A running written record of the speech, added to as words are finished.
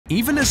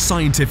Even as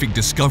scientific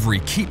discovery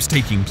keeps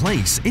taking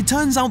place, it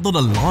turns out that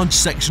a large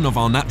section of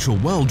our natural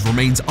world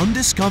remains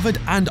undiscovered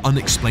and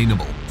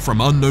unexplainable. From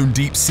unknown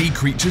deep-sea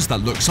creatures that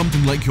look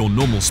something like your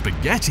normal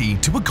spaghetti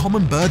to a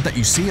common bird that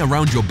you see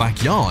around your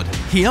backyard,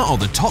 here are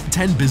the top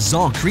 10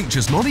 bizarre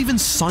creatures not even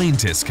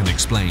scientists can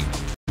explain.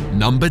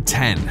 Number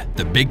 10.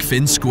 The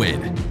Bigfin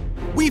squid.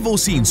 We've all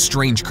seen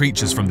strange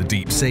creatures from the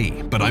deep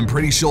sea, but I'm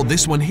pretty sure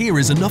this one here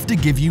is enough to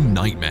give you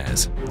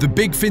nightmares. The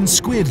bigfin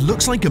squid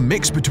looks like a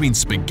mix between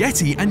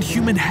spaghetti and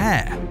human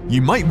hair.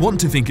 You might want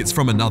to think it's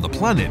from another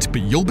planet,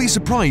 but you'll be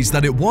surprised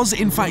that it was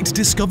in fact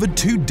discovered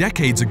 2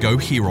 decades ago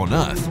here on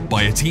Earth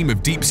by a team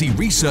of deep-sea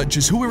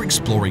researchers who were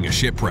exploring a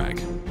shipwreck.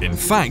 In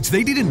fact,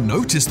 they didn't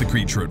notice the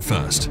creature at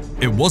first.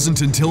 It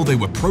wasn't until they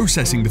were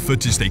processing the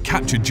footage they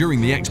captured during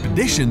the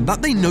expedition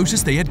that they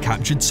noticed they had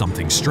captured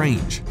something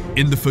strange.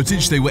 In the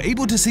footage, they were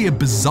able to see a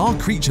bizarre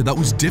creature that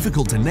was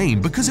difficult to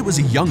name because it was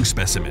a young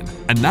specimen.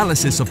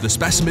 Analysis of the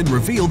specimen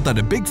revealed that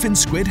a bigfin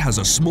squid has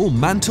a small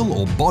mantle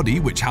or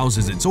body which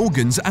houses its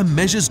organs and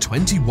measures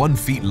 21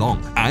 feet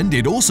long. And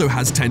it also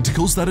has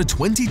tentacles that are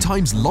 20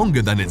 times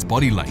longer than its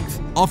body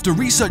length. After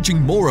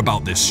researching more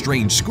about this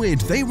strange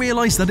squid, they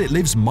realized that it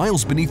lives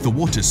miles beneath the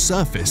water's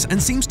surface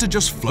and seems to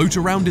just float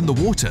around in the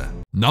water.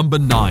 Number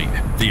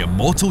 9. The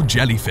immortal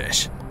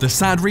jellyfish. The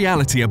sad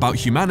reality about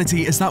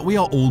humanity is that we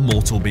are all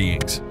mortal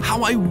beings.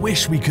 How I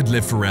wish we could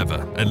live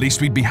forever. At least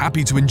we'd be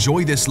happy to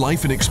enjoy this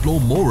life and explore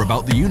more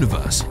about the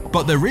universe.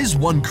 But there is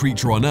one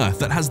creature on Earth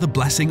that has the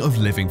blessing of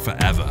living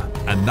forever,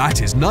 and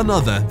that is none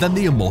other than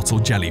the immortal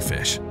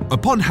jellyfish.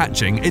 Upon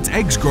hatching, its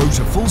eggs grow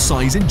to full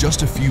size in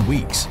just a few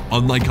weeks.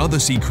 Unlike other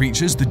sea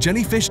creatures, the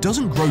jellyfish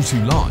doesn't grow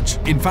too large.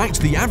 In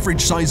fact, the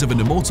average size of an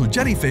immortal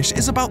jellyfish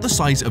is about the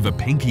size of a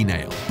pinky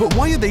nail. But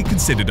why are they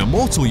considered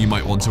immortal, you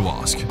might want to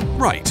ask?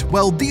 Right,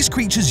 well, these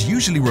creatures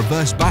usually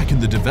reverse back in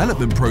the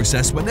development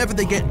process whenever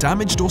they get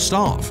damaged or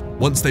starve.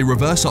 Once they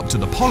reverse up to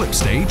the polyp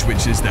stage,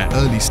 which is their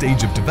early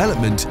stage of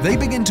development, they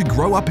begin to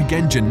grow up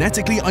again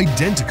genetically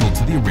identical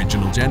to the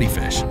original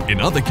jellyfish.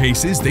 In other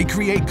cases, they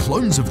create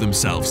clones of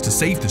themselves to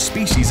save the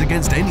species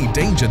against any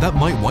danger that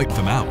might wipe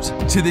them out.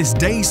 To this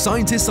day,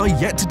 scientists are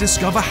yet to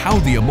discover how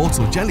the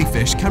immortal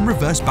jellyfish can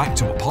reverse back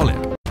to a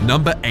polyp.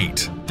 Number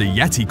 8. The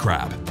Yeti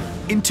crab.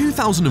 In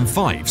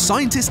 2005,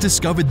 scientists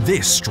discovered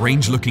this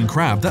strange-looking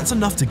crab that's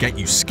enough to get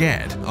you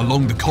scared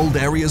along the cold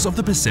areas of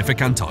the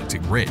Pacific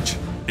Antarctic Ridge.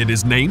 It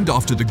is named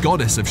after the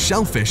goddess of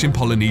shellfish in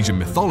Polynesian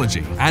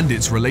mythology, and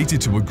it's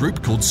related to a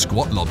group called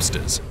squat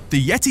lobsters.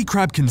 The Yeti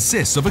crab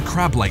consists of a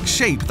crab-like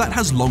shape that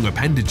has long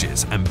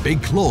appendages and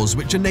big claws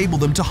which enable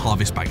them to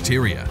harvest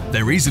bacteria.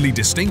 They're easily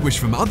distinguished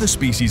from other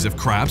species of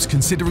crabs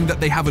considering that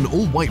they have an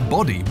all-white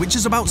body which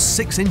is about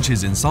 6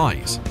 inches in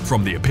size.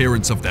 From the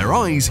appearance of their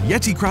eyes,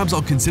 Yeti crabs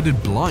are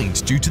considered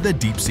blind due to their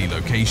deep-sea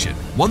location.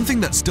 One thing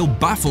that still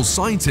baffles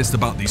scientists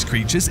about these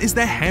creatures is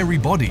their hairy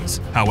bodies.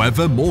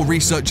 However, more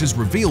researchers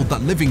revealed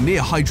that living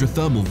near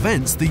hydrothermal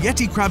vents, the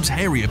Yeti crab's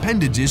hairy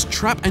appendages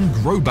trap and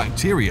grow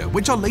bacteria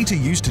which are later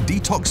used to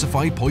detoxify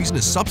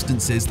poisonous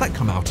substances that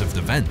come out of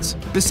the vents.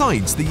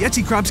 Besides, the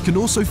Yeti crabs can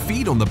also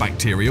feed on the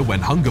bacteria when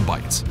hunger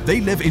bites.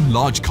 They live in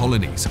large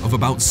colonies of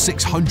about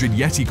 600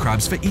 Yeti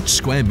crabs for each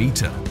square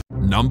meter.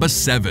 Number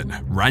 7.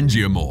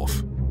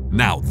 Rangeomorph.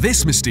 Now,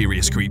 this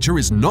mysterious creature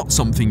is not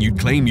something you'd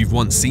claim you've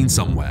once seen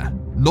somewhere.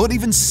 Not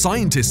even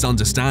scientists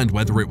understand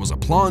whether it was a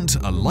plant,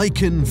 a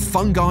lichen,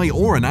 fungi,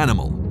 or an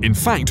animal. In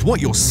fact,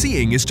 what you're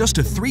seeing is just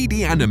a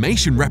 3D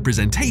animation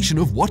representation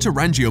of what a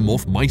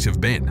rangeomorph might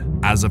have been.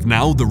 As of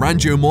now, the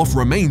rangeomorph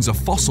remains a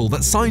fossil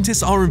that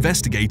scientists are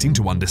investigating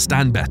to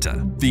understand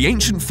better. The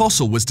ancient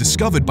fossil was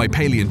discovered by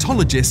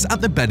paleontologists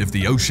at the bed of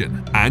the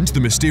ocean, and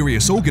the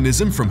mysterious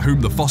organism from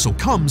whom the fossil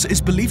comes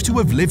is believed to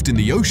have lived in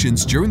the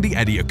oceans during the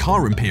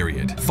Ediacaran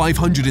period,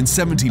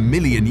 570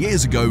 million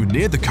years ago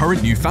near the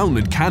current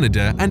Newfoundland,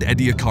 Canada, and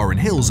Ediacaran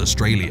Hills,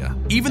 Australia.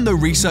 Even though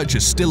research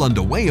is still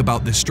underway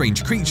about this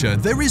strange creature,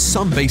 there is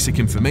some basic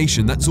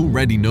information that's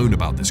already known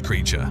about this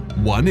creature.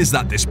 One is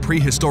that this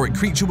prehistoric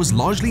creature was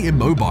largely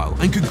immobile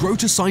and could grow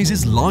to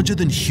sizes larger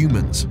than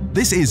humans.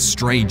 This is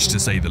strange to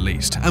say the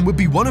least, and would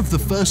be one of the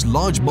first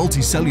large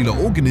multicellular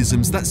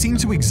organisms that seem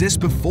to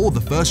exist before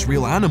the first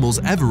real animals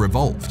ever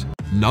evolved.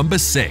 Number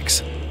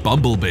 6.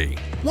 Bumblebee.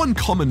 One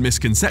common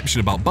misconception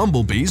about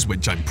bumblebees,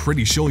 which I'm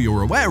pretty sure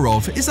you're aware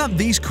of, is that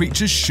these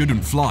creatures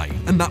shouldn't fly,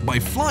 and that by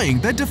flying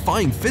they're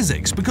defying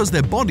physics because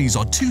their bodies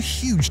are too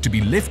huge to be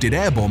lifted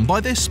airborne by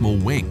their small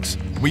wings.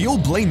 We all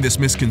blame this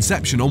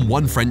misconception on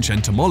one French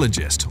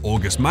entomologist,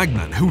 Auguste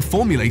Magnan, who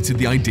formulated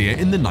the idea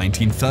in the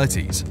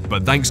 1930s.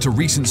 But thanks to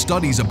recent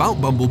studies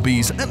about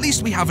bumblebees, at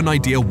least we have an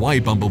idea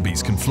why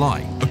bumblebees can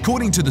fly.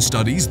 According to the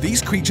studies,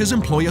 these creatures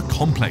employ a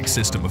complex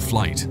system of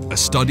flight. A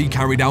study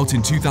carried out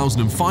in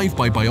 2005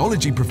 by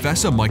biology biology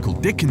professor Michael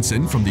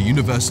Dickinson from the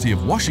University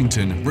of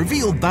Washington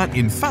revealed that,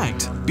 in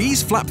fact,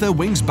 bees flap their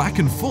wings back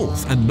and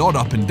forth and nod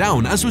up and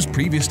down as was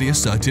previously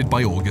asserted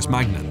by August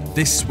Magnan.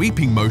 This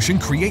sweeping motion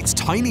creates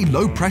tiny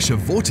low-pressure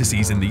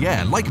vortices in the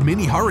air like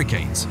mini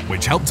hurricanes,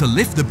 which help to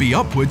lift the bee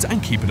upwards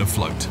and keep it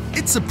afloat.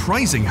 It's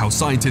surprising how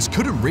scientists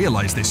couldn't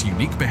realize this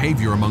unique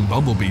behavior among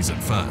bumblebees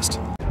at first.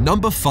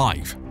 Number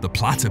 5. The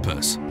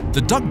platypus.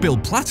 The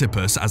duck-billed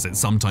platypus, as it's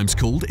sometimes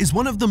called, is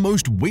one of the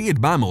most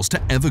weird mammals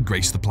to ever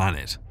grace the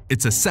planet.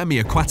 It's a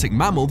semi-aquatic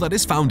mammal that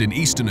is found in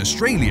eastern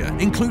Australia,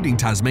 including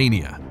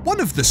Tasmania. One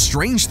of the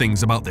strange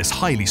things about this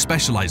highly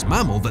specialized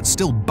mammal that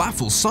still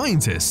baffles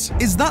scientists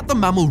is that the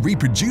mammal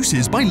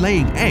reproduces by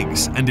laying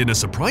eggs and, in a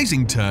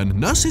surprising turn,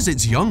 nurses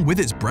its young with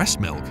its breast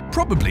milk.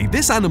 Probably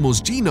this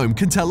animal's genome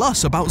can tell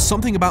us about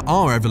something about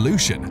our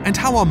evolution and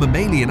how our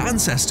mammalian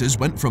ancestors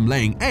went from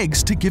laying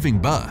eggs to giving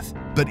birth.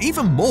 But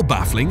even more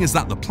baffling is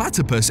that the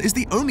platypus is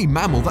the only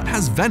mammal that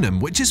has venom,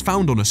 which is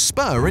found on a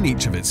spur in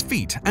each of its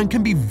feet and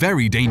can be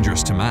very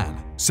dangerous to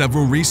man.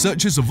 Several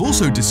researchers have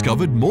also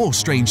discovered more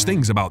strange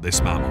things about this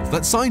mammal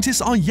that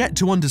scientists are yet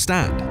to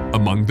understand.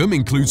 Among them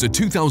includes a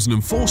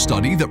 2004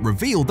 study that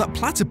revealed that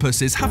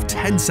platypuses have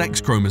 10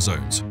 sex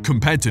chromosomes,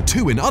 compared to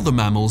 2 in other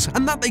mammals,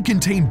 and that they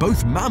contain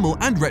both mammal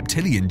and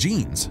reptilian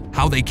genes.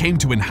 How they came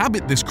to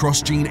inhabit this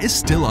cross gene is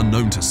still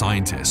unknown to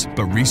scientists,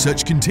 but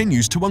research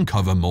continues to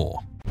uncover more.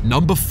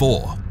 Number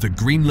 4. The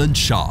Greenland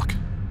shark.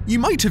 You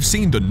might have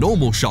seen the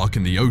normal shark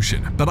in the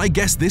ocean, but I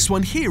guess this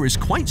one here is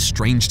quite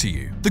strange to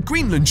you. The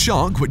Greenland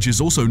shark, which is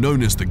also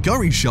known as the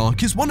Gurry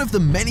shark, is one of the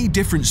many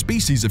different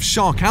species of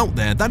shark out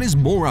there that is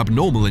more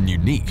abnormal and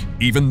unique.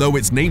 Even though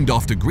it's named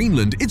after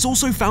Greenland, it's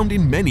also found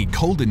in many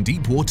cold and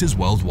deep waters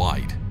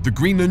worldwide. The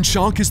Greenland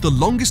shark is the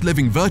longest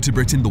living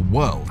vertebrate in the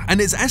world and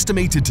is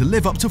estimated to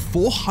live up to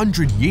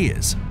 400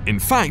 years. In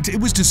fact, it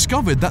was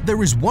discovered that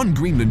there is one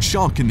Greenland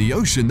shark in the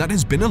ocean that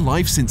has been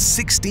alive since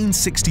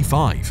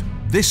 1665.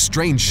 This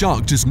strange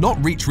shark does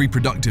not reach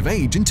reproductive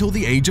age until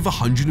the age of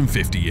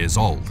 150 years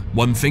old.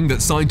 One thing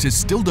that scientists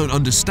still don't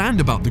understand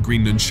about the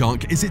Greenland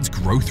shark is its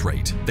growth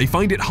rate. They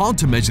find it hard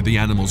to measure the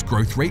animal's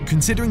growth rate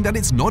considering that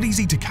it's not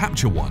easy to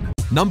capture one.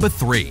 Number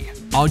 3.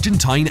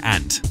 Argentine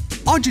ant.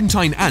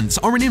 Argentine ants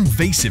are an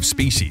invasive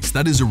species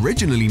that is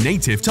originally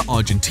native to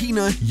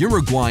Argentina,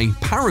 Uruguay,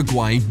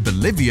 Paraguay,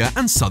 Bolivia,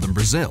 and southern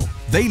Brazil.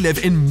 They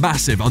live in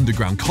massive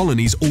underground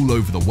colonies all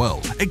over the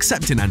world,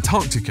 except in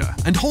Antarctica,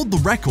 and hold the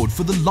record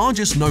for the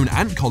largest known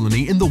ant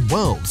colony in the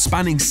world,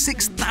 spanning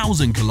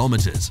 6,000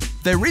 kilometers.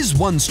 There is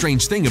one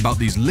strange thing about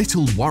these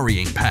little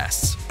worrying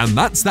pests, and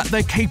that's that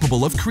they're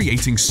capable of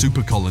creating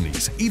super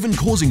colonies, even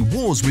causing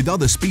wars with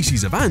other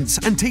species of ants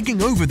and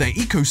taking over their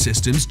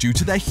ecosystems due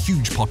to their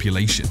huge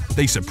population.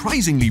 They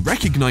surprisingly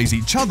recognize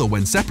each other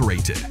when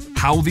separated.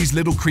 How these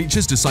little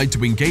creatures decide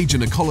to engage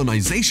in a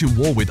colonization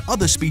war with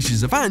other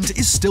species of ant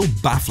is still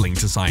baffling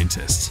to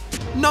scientists.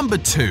 Number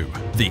 2.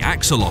 The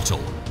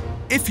Axolotl.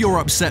 If you're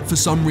upset for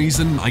some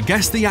reason, I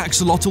guess the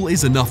axolotl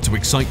is enough to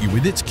excite you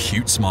with its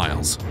cute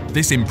smiles.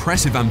 This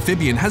impressive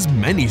amphibian has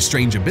many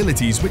strange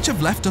abilities which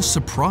have left us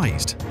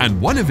surprised.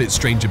 And one of its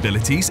strange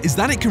abilities is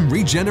that it can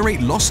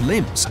regenerate lost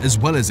limbs, as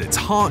well as its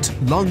heart,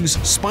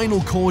 lungs,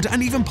 spinal cord,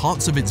 and even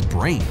parts of its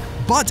brain.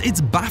 But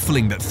it's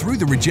baffling that through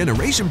the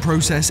regeneration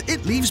process,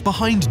 it leaves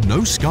behind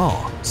no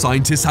scar.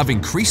 Scientists have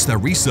increased their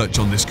research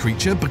on this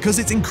creature because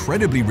it's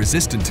incredibly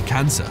resistant to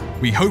cancer.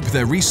 We hope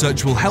their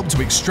research will help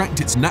to extract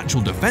its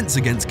natural defense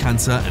against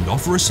cancer and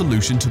offer a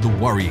solution to the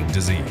worrying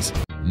disease.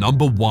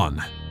 Number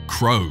 1.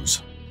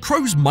 Crows.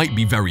 Crows might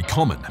be very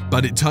common,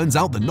 but it turns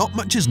out that not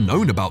much is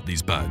known about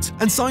these birds,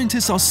 and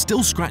scientists are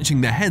still scratching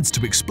their heads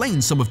to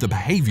explain some of the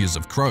behaviors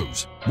of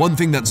crows. One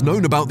thing that's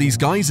known about these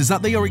guys is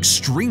that they are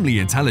extremely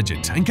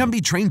intelligent and can be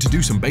trained to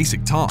do some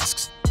basic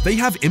tasks. They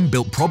have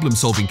inbuilt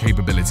problem-solving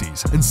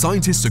capabilities, and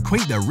scientists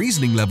equate their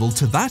reasoning level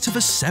to that of a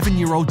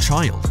 7-year-old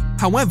child.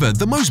 However,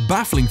 the most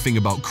baffling thing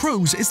about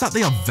crows is that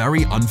they are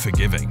very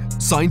unforgiving.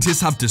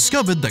 Scientists have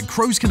discovered that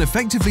crows can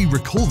effectively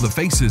recall the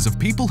faces of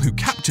people who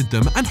captured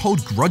them and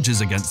hold grudges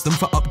against them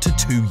for up to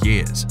 2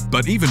 years.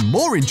 But even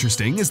more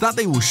interesting is that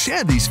they will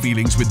share these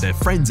feelings with their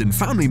friends and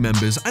family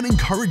members and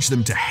encourage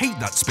them to hate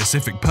that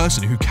specific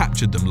person who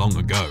captured them long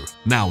ago.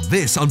 Now,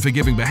 this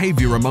unforgiving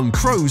behavior among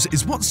crows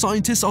is what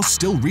scientists are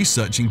still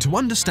researching to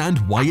understand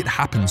why it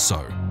happens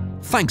so.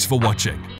 Thanks for watching.